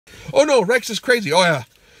Oh no, Rex is crazy. Oh yeah.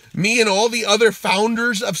 Me and all the other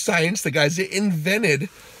founders of science, the guys that invented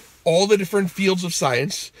all the different fields of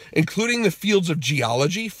science, including the fields of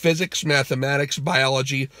geology, physics, mathematics,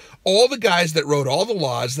 biology, all the guys that wrote all the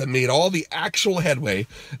laws that made all the actual headway,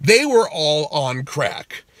 they were all on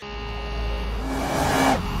crack.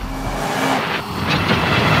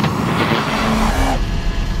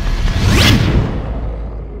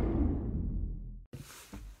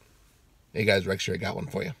 Hey guys, Rex here, I got one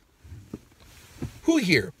for you. Who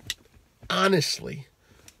here honestly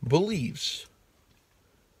believes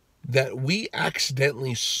that we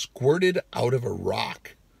accidentally squirted out of a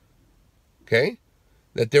rock? Okay?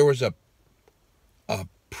 That there was a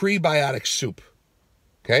prebiotic soup.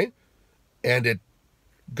 Okay? And it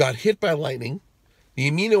got hit by lightning. The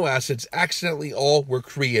amino acids accidentally all were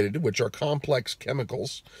created, which are complex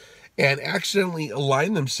chemicals, and accidentally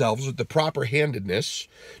align themselves with the proper handedness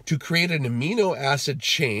to create an amino acid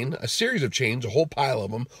chain, a series of chains, a whole pile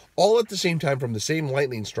of them, all at the same time from the same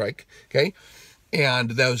lightning strike, okay?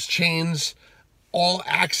 And those chains all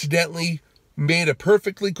accidentally made a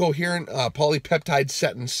perfectly coherent polypeptide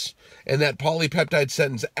sentence, and that polypeptide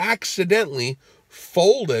sentence accidentally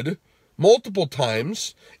folded multiple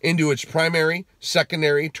times into its primary,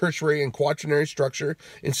 secondary, tertiary, and quaternary structure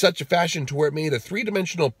in such a fashion to where it made a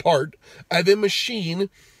three-dimensional part of a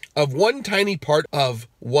machine of one tiny part of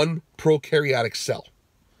one prokaryotic cell.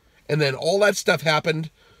 And then all that stuff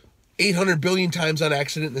happened 800 billion times on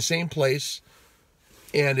accident in the same place,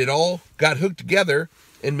 and it all got hooked together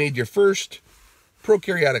and made your first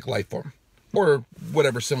prokaryotic life form, or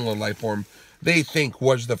whatever similar life form they think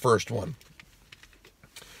was the first one.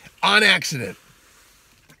 On accident.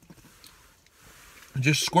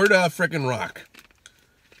 Just squirted out a frickin' rock.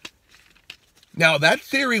 Now, that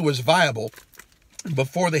theory was viable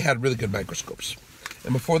before they had really good microscopes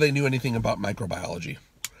and before they knew anything about microbiology.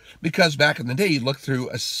 Because back in the day, you look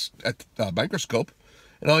through a microscope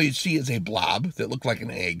and all you'd see is a blob that looked like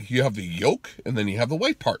an egg. You have the yolk and then you have the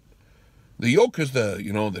white part. The yolk is the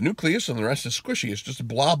nucleus, and the rest is squishy. It's just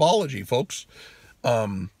blobology, folks.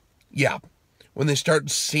 Yeah. When they start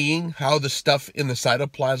seeing how the stuff in the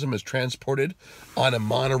cytoplasm is transported on a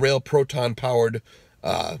monorail proton-powered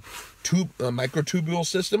microtubule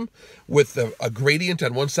system with a gradient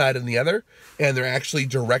on one side and the other, and they're actually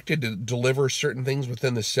directed to deliver certain things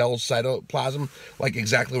within the cell's cytoplasm, like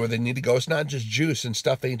exactly where they need to go. It's not just juice and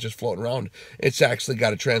stuff ain't just floating around. It's actually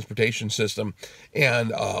got a transportation system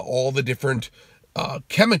and all the different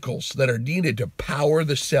chemicals that are needed to power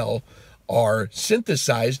the cell are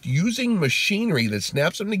synthesized using machinery that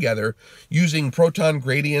snaps them together, using proton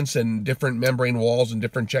gradients and different membrane walls and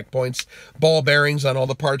different checkpoints, ball bearings on all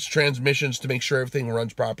the parts, transmissions to make sure everything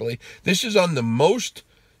runs properly. This is on the most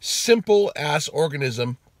simple-ass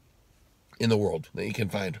organism in the world that you can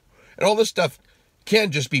find. And all this stuff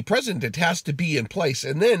can't just be present. It has to be in place.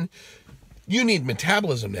 And then you need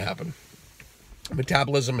metabolism to happen.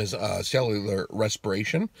 Metabolism is cellular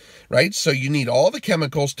respiration, right? So you need all the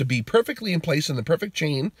chemicals to be perfectly in place in the perfect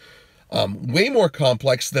chain, way more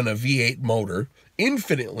complex than a V8 motor,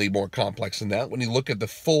 infinitely more complex than that. When you look at the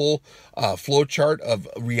full flow chart of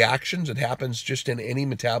reactions that happens just in any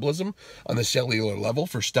metabolism on the cellular level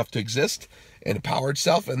for stuff to exist and to power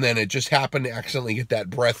itself, and then it just happened to accidentally get that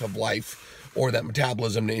breath of life or that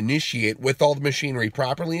metabolism to initiate with all the machinery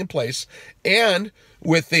properly in place and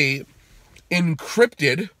with a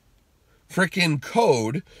encrypted freaking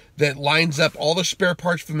code that lines up all the spare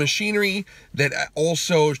parts for machinery, that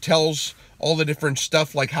also tells all the different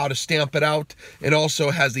stuff like how to stamp it out, and also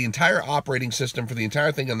has the entire operating system for the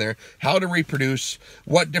entire thing in there, how to reproduce,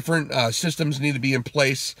 what different systems need to be in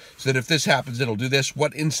place so that if this happens, it'll do this,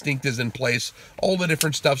 what instinct is in place, all the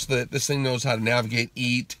different stuff so that this thing knows how to navigate,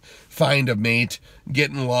 eat, find a mate, get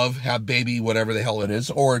in love, have baby, whatever the hell it is,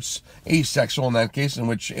 or it's asexual in that case, in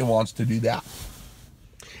which it wants to do that.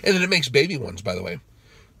 And then it makes baby ones, by the way.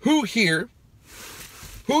 Who here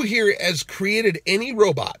has created any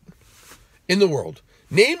robot in the world?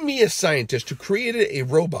 Name me a scientist who created a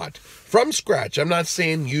robot from scratch. I'm not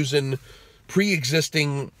saying using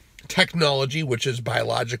pre-existing technology, which is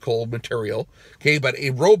biological material, okay, but a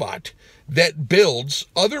robot that builds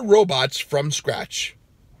other robots from scratch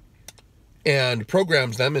and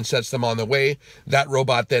programs them and sets them on the way. That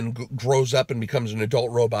robot then grows up and becomes an adult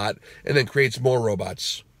robot and then creates more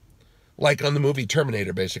robots. Like on the movie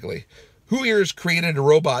Terminator, basically. Who here has created a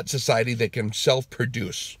robot society that can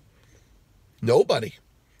self-produce? Nobody.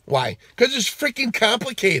 Why? Because it's freaking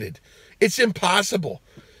complicated. It's impossible.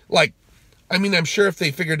 Like, I mean, I'm sure if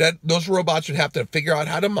they figured out, those robots would have to figure out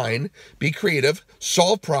how to mine, be creative,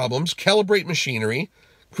 solve problems, calibrate machinery,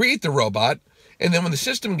 create the robot, And then when the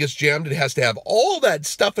system gets jammed, it has to have all that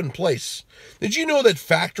stuff in place. Did you know that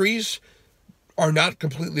factories are not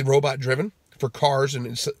completely robot driven for cars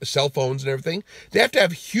and cell phones and everything? They have to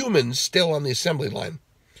have humans still on the assembly line.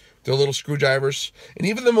 Their little screwdrivers. And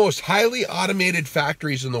even the most highly automated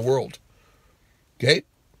factories in the world, okay?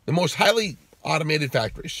 The most highly automated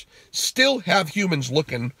factories still have humans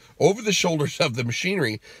looking over the shoulders of the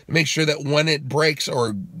machinery to make sure that when it breaks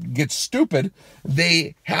or gets stupid,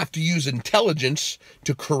 they have to use intelligence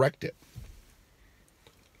to correct it.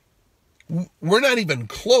 We're not even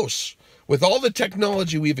close with all the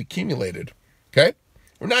technology we've accumulated, okay?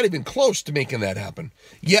 We're not even close to making that happen.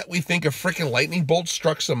 Yet we think a freaking lightning bolt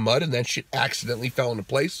struck some mud and that shit accidentally fell into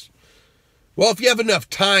place. Well, if you have enough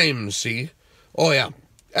time, see? Oh yeah.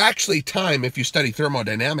 Actually, time, if you study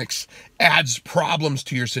thermodynamics, adds problems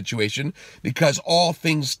to your situation because all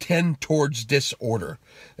things tend towards disorder.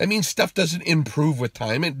 That means stuff doesn't improve with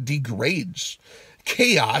time, it degrades.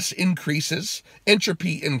 Chaos increases,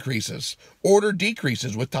 entropy increases, order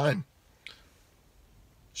decreases with time.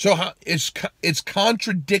 So it's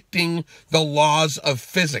contradicting the laws of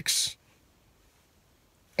physics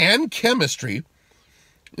and chemistry.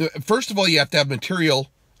 First of all, you have to have material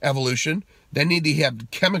evolution. Then you need to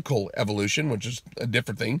have chemical evolution, which is a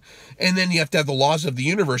different thing. And then you have to have the laws of the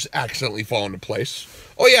universe accidentally fall into place.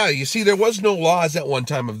 Oh yeah, you see, there was no laws at one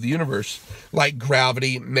time of the universe, like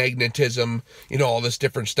gravity, magnetism, all this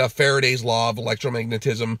different stuff. Faraday's law of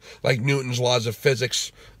electromagnetism, like Newton's laws of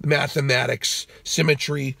physics, mathematics,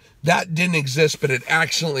 symmetry. That didn't exist, but it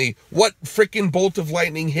accidentally, what freaking bolt of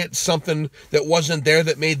lightning hit something that wasn't there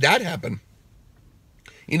that made that happen?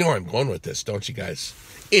 You know where I'm going with this, don't you guys?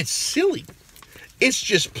 It's silly. It's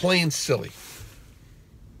just plain silly.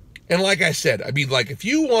 And like I said, if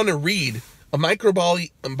you want to read a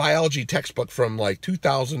microbiology textbook from like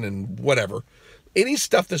 2000 and whatever, any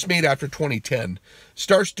stuff that's made after 2010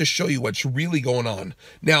 starts to show you what's really going on.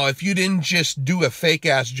 Now, if you didn't just do a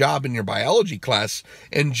fake-ass job in your biology class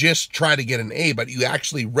and just try to get an A, but you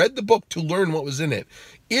actually read the book to learn what was in it,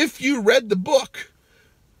 if you read the book,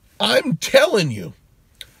 I'm telling you,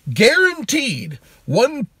 guaranteed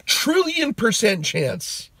 1 trillion%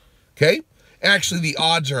 chance, okay? Actually, the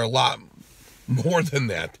odds are a lot more than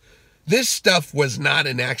that. This stuff was not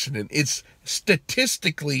an accident. It's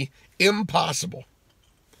statistically impossible.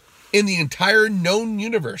 In the entire known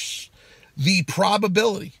universe, the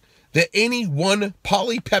probability that any one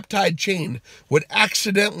polypeptide chain would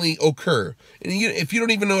accidentally occur. And if you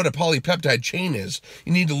don't even know what a polypeptide chain is,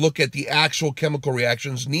 you need to look at the actual chemical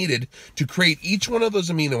reactions needed to create each one of those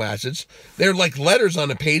amino acids. They're like letters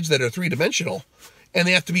on a page that are three-dimensional, and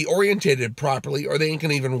they have to be orientated properly or they ain't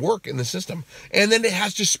gonna even work in the system. And then it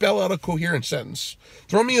has to spell out a coherent sentence.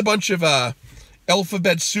 Throw me a bunch of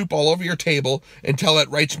alphabet soup all over your table until it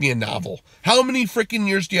writes me a novel. How many freaking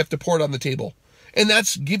years do you have to pour it on the table? And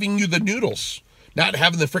that's giving you the noodles, not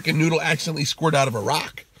having the freaking noodle accidentally squirt out of a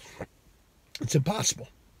rock. It's impossible.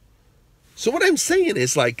 So what I'm saying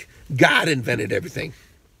is, like, God invented everything.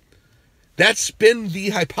 That's been the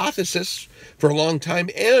hypothesis for a long time.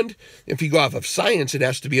 And if you go off of science, it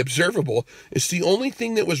has to be observable. It's the only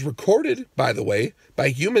thing that was recorded, by the way, by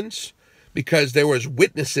humans, because there was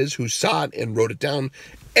witnesses who saw it and wrote it down.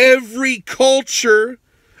 Every culture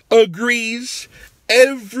agrees.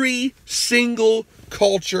 Every single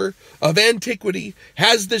culture of antiquity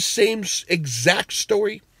has the same exact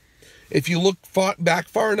story. If you look back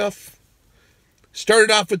far enough, started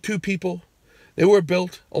off with 2 people. They were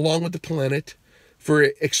built along with the planet for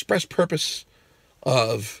express purpose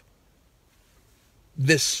of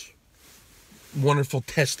this wonderful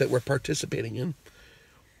test that we're participating in.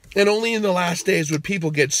 And only in the last days would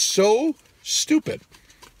people get so stupid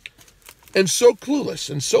and so clueless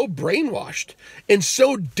and so brainwashed and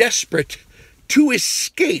so desperate to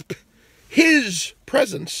escape his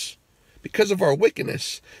presence because of our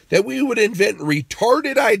wickedness that we would invent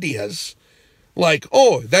retarded ideas like,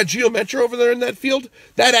 oh, that geometry over there in that field,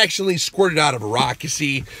 that actually squirted out of a rock. You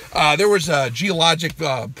see, there was geologic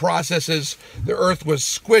processes. The earth was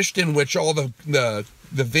squished, in which all the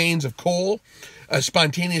veins of coal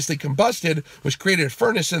spontaneously combusted, which created a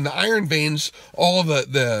furnace in the iron veins. All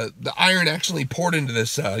the iron actually poured into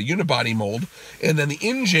this unibody mold, and then the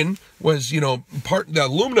engine was, the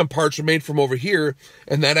aluminum parts were made from over here,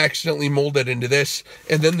 and that accidentally molded into this,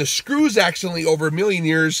 and then the screws accidentally over a million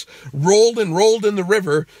years rolled in the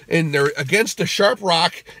river, and they're against a sharp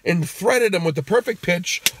rock, and threaded them with the perfect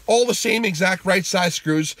pitch, all the same exact right size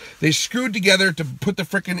screws. They screwed together to put the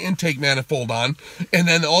frickin' intake manifold on, and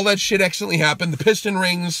then all that shit accidentally happened. The piston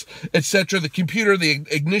rings, etc. The computer, the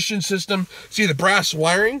ignition system. See the brass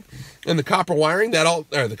wiring and the copper wiring,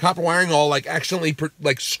 the copper wiring all like accidentally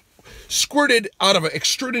extruded out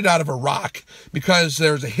of a rock because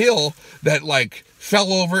there's a hill that like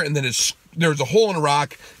fell over, and then there was a hole in a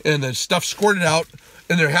rock, and the stuff squirted out,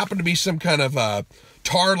 and there happened to be some kind of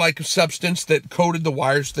tar-like substance that coated the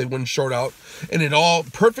wires so they wouldn't short out, and it all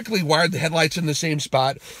perfectly wired the headlights in the same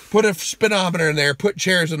spot, put a speedometer in there, put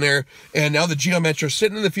chairs in there, and now the Geo Metro's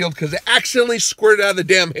sitting in the field because it accidentally squirted out of the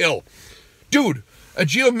damn hill. Dude, a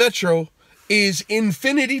Geo Metro is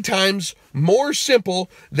infinity times more simple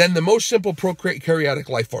than the most simple prokaryotic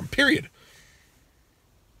life form, period.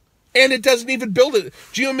 And it doesn't even build it.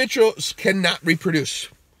 Geo Metros cannot reproduce.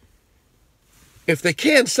 If they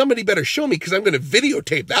can, somebody better show me, because I'm going to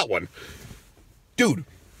videotape that one. Dude,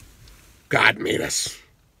 God made us.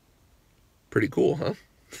 Pretty cool,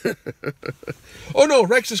 huh? Oh no,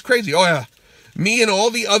 Rex is crazy. Oh yeah. Me and all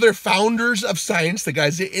the other founders of science, the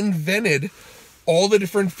guys that invented all the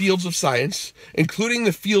different fields of science, including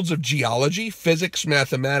the fields of geology, physics,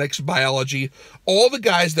 mathematics, biology, all the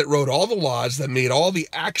guys that wrote all the laws that made all the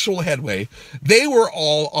actual headway, they were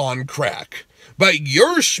all on crack. But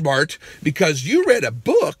you're smart because you read a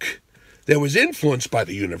book that was influenced by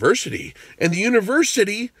the university, and the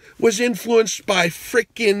university was influenced by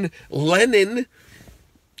frickin' Lenin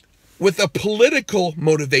with a political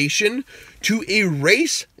motivation to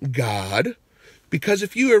erase God. Because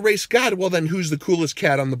if you erase God, well, then who's the coolest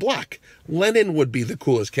cat on the block? Lenin would be the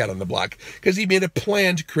coolest cat on the block because he made a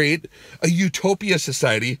plan to create a utopia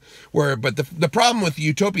society but the problem with the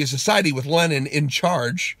utopia society with Lenin in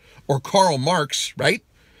charge, or Karl Marx, right?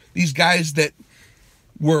 These guys that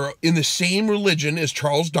were in the same religion as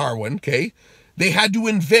Charles Darwin, okay? They had to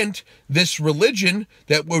invent this religion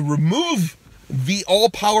that would remove the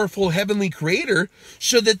all-powerful heavenly creator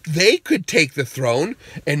so that they could take the throne,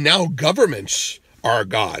 and now governments are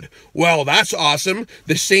God. Well, that's awesome.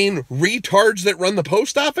 The same retards that run the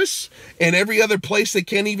post office and every other place that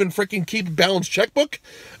can't even freaking keep a balanced checkbook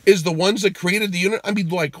is the ones that created the unit. I mean,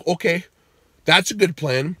 like, okay, that's a good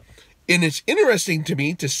plan. And it's interesting to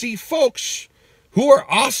me to see folks who are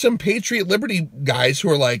awesome Patriot Liberty guys who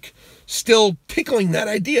are like still tickling that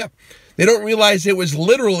idea. They don't realize it was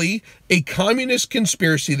literally a communist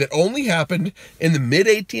conspiracy that only happened in the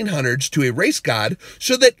mid-1800s to erase God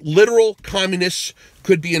so that literal communists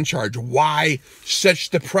could be in charge. Why such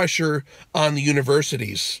the pressure on the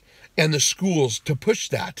universities and the schools to push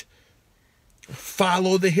that?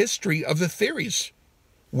 Follow the history of the theories.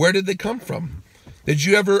 Where did they come from? Did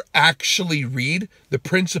you ever actually read The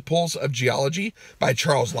Principles of Geology by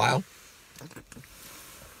Charles Lyell?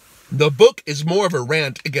 The book is more of a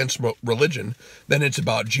rant against religion than it's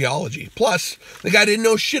about geology. Plus, the guy didn't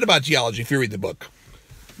know shit about geology if you read the book.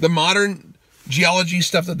 The modern geology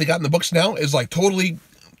stuff that they got in the books now is like totally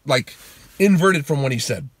like inverted from what he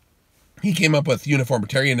said. He came up with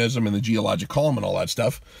uniformitarianism and the geologic column and all that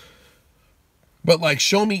stuff. But like,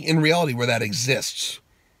 show me in reality where that exists.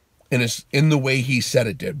 And it's in the way he said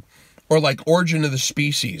it did. Or like Origin of the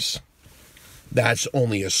Species. That's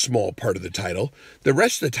only a small part of the title. The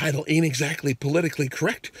rest of the title ain't exactly politically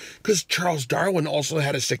correct because Charles Darwin also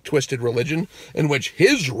had a sick, twisted religion in which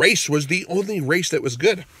his race was the only race that was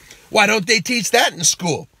good. Why don't they teach that in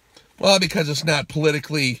school? Well, because it's not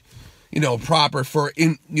politically, proper for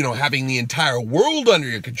having the entire world under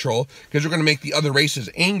your control, because we're going to make the other races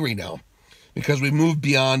angry now because we moved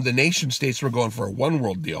beyond the nation states. We're going for a one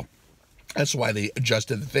world deal. That's why they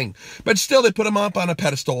adjusted the thing. But still, they put him up on a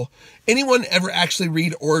pedestal. Anyone ever actually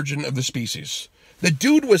read Origin of the Species? The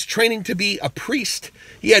dude was training to be a priest.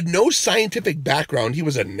 He had no scientific background. He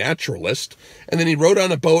was a naturalist. And then he rode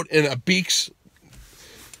on a boat, and a bird's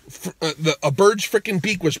freaking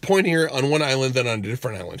beak was pointier on one island than on a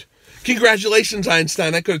different island. Congratulations,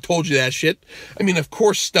 Einstein. I could have told you that shit. I mean, of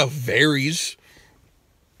course, stuff varies.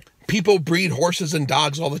 People breed horses and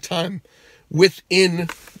dogs all the time within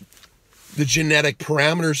the genetic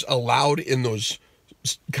parameters allowed in those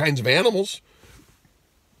kinds of animals.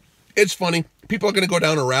 It's funny. People are going to go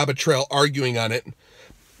down a rabbit trail arguing on it.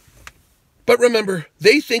 But remember,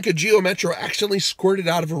 they think a Geo Metro accidentally squirted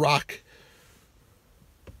out of a rock.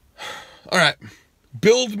 All right.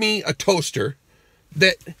 Build me a toaster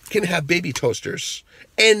that can have baby toasters,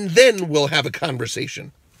 and then we'll have a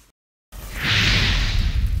conversation.